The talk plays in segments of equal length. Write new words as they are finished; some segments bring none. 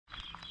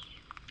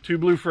Two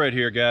Blue Fred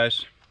here,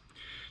 guys.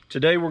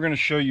 Today we're going to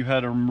show you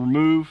how to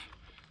remove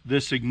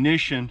this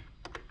ignition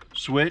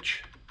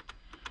switch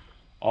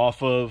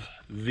off of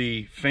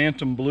the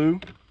Phantom Blue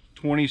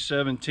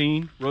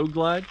 2017 Road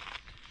Glide.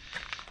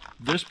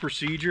 This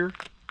procedure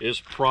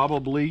is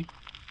probably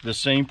the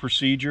same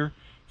procedure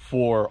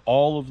for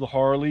all of the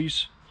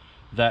Harleys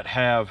that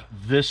have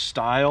this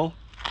style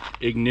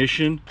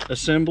ignition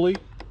assembly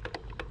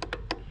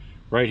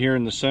right here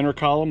in the center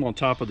column on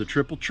top of the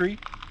triple tree.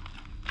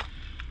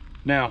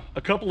 Now,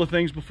 a couple of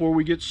things before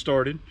we get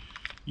started.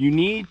 You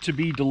need to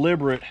be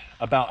deliberate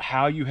about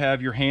how you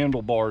have your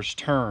handlebars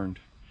turned.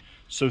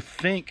 So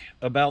think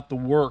about the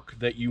work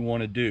that you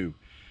want to do.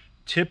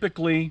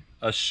 Typically,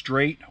 a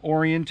straight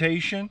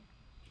orientation,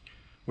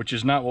 which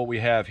is not what we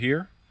have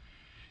here,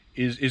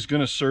 is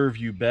going to serve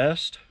you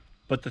best.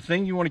 But the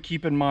thing you want to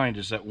keep in mind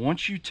is that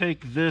once you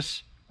take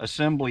this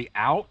assembly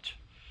out,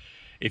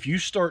 if you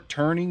start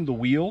turning the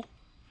wheel,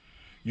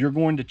 you're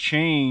going to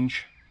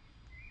change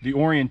the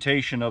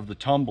orientation of the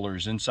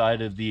tumblers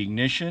inside of the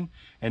ignition,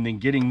 and then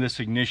getting this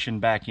ignition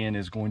back in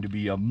is going to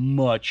be a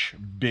much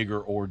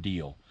bigger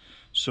ordeal.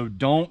 So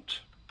don't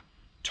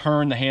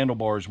turn the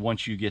handlebars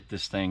once you get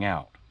this thing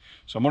out.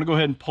 So I'm going to go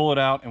ahead and pull it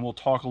out and we'll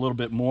talk a little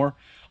bit more.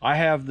 I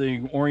have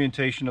the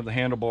orientation of the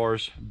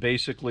handlebars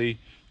basically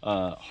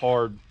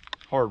hard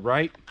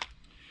right,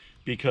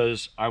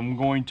 because I'm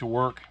going to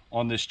work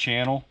on this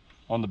channel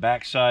on the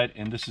back side,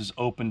 and this has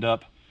opened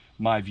up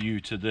my view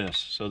to this,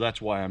 so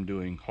that's why I'm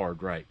doing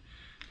hard right.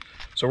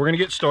 So we're going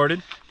to get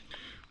started.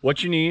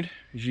 What you need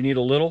is you need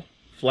a little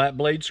flat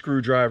blade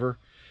screwdriver,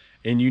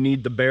 and you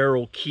need the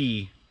barrel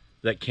key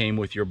that came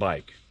with your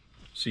bike.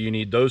 So you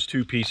need those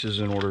two pieces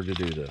in order to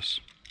do this.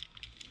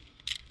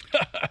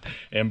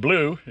 And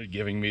Blue is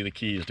giving me the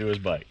keys to his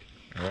bike.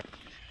 All right.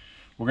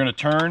 We're going to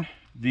turn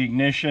the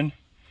ignition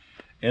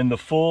in the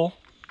full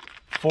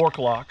fork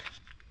lock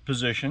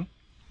position.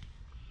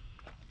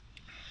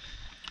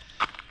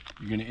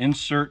 You're going to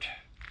insert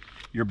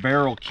your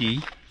barrel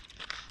key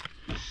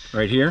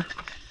right here,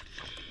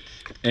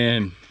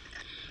 and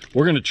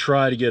we're going to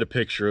try to get a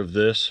picture of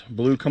this.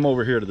 Blue, come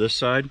over here to this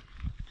side.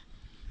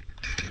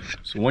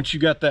 So once you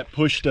got that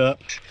pushed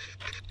up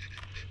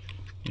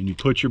and you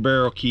put your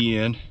barrel key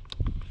in,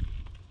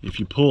 if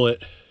you pull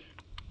it,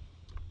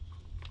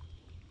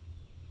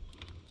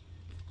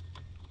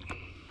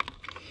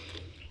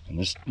 and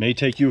this may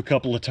take you a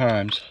couple of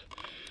times,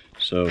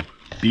 so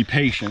be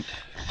patient.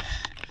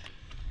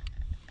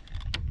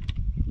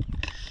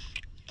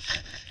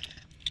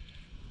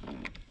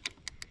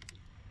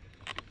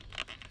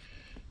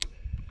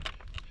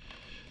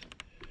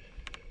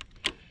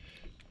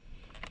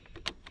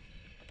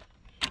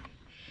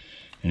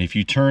 And if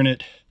you turn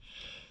it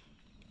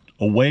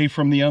away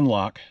from the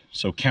unlock,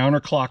 so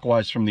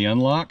counterclockwise from the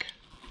unlock,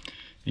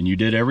 and you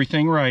did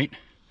everything right,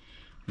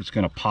 it's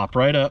going to pop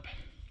right up.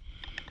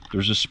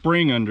 There's a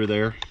spring under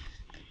there,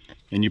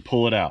 and you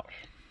pull it out.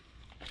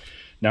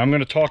 Now I'm going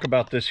to talk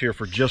about this here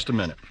for just a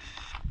minute.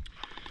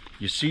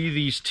 You see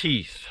these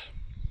teeth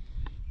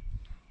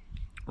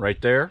right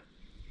there?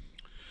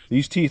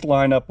 These teeth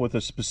line up with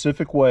a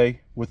specific way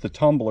with the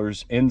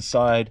tumblers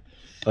inside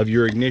of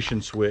your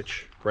ignition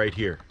switch right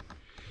here.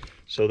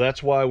 So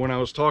that's why when I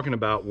was talking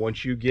about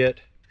once you get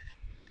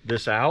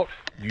this out,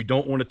 you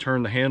don't want to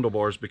turn the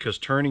handlebars, because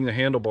turning the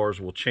handlebars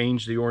will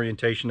change the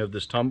orientation of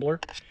this tumbler.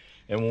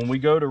 And when we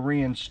go to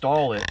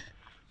reinstall it,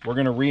 we're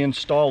going to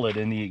reinstall it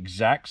in the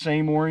exact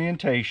same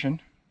orientation,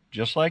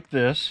 just like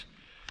this,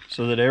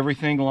 so that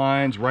everything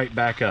lines right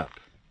back up.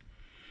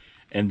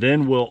 And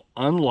then we'll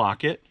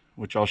unlock it,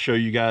 which I'll show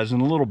you guys in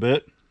a little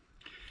bit,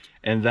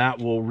 and that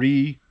will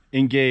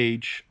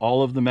re-engage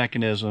all of the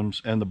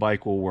mechanisms and the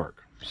bike will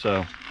work.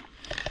 So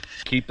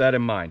keep that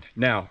in mind.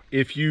 Now,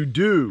 if you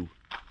do,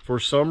 for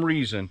some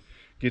reason,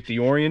 get the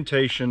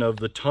orientation of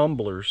the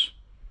tumblers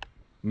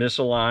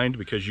misaligned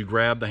because you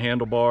grab the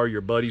handlebar,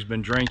 your buddy's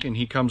been drinking,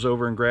 he comes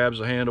over and grabs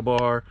the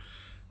handlebar,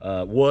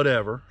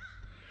 whatever,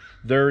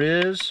 there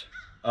is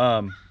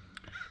a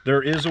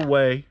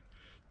way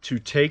to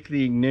take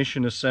the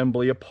ignition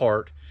assembly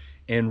apart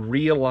and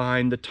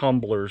realign the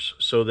tumblers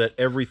so that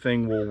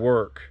everything will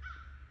work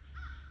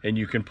and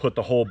you can put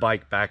the whole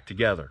bike back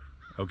together.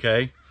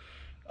 Okay?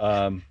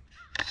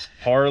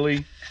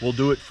 Harley will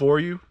do it for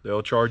you.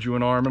 They'll charge you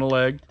an arm and a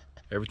leg.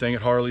 Everything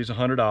at Harley is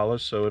 $100,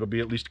 so it'll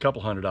be at least a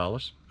couple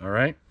 $100. All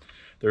right.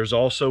 There's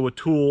also a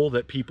tool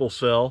that people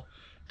sell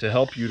to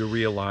help you to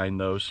realign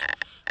those.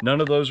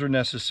 None of those are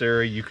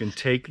necessary. You can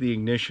take the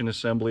ignition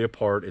assembly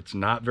apart. It's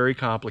not very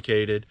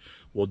complicated.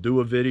 We'll do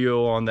a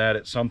video on that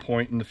at some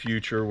point in the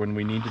future when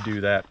we need to do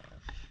that.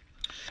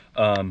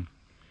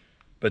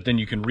 But then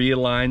you can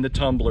realign the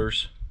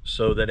tumblers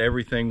so that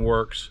everything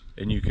works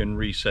and you can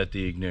reset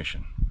the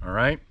ignition. All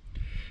right.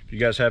 If you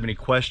guys have any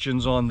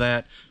questions on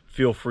that,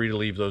 feel free to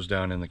leave those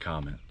down in the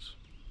comments.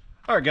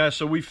 All right, guys,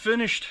 so we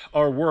finished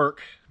our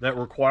work that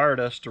required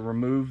us to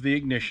remove the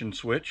ignition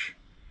switch.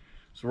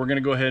 So we're going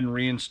to go ahead and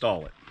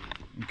reinstall it.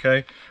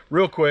 Okay,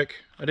 real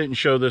quick, I didn't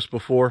show this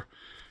before.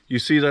 You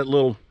see that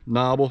little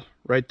knob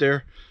right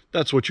there?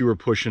 That's what you were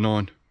pushing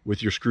on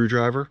with your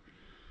screwdriver.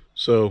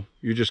 So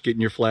you're just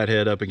getting your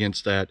flathead up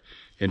against that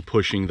and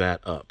pushing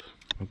that up.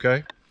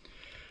 Okay,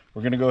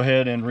 we're going to go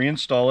ahead and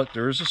reinstall it.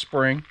 There is a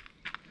spring,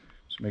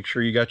 so make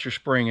sure you got your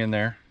spring in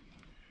there.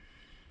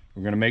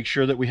 We're going to make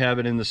sure that we have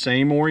it in the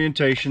same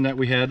orientation that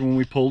we had when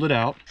we pulled it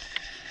out,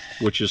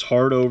 which is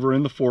hard over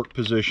in the fork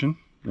position,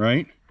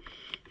 right?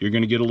 You're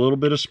going to get a little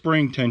bit of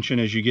spring tension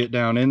as you get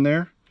down in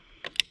there,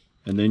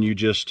 and then you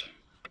just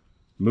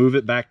move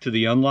it back to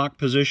the unlock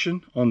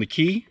position on the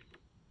key.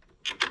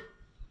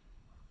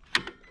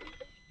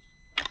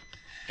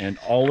 And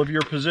all of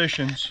your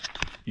positions,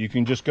 you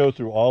can just go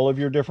through all of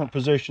your different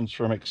positions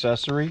from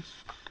accessory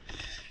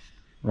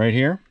right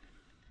here,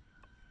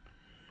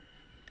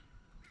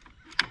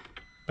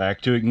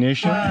 back to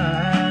ignition,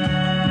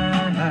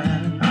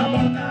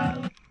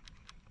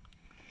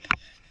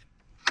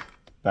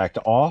 back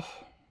to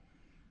off,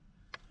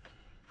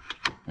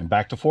 and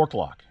back to fork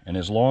lock. And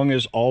as long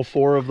as all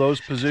 4 of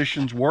those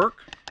positions work,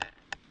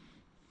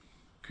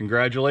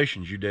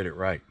 congratulations, you did it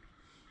right.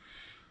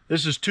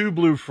 This is 2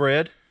 Blue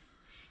Fred.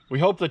 We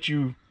hope that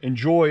you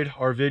enjoyed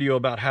our video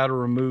about how to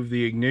remove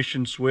the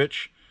ignition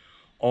switch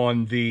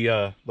on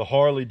the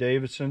Harley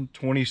Davidson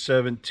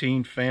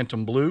 2017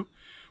 Phantom Blue.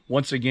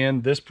 Once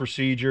again, this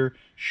procedure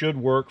should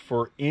work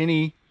for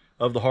any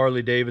of the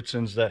Harley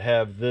Davidsons that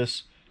have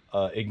this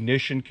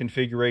ignition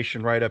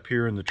configuration right up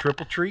here in the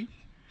triple tree.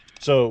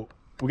 So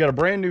we got a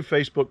brand new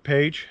Facebook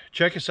page.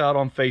 Check us out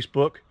on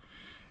Facebook.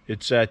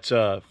 It's at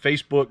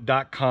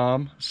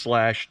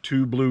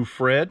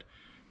facebook.com/2bluefred.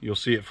 You'll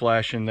see it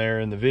flashing there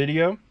in the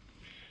video.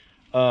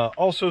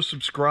 Also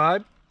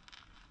subscribe.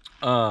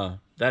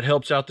 That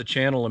helps out the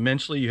channel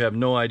immensely. You have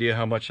no idea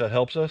how much that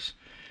helps us.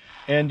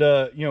 And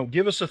you know,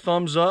 give us a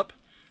thumbs up.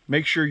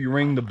 Make sure you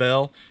ring the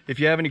bell. If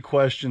you have any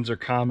questions or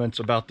comments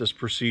about this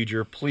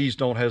procedure, please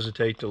don't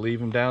hesitate to leave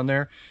them down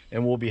there,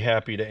 and we'll be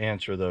happy to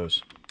answer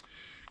those.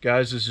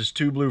 Guys, this is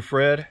 2 Blue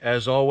Fred.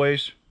 As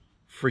always,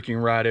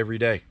 freaking ride every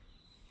day.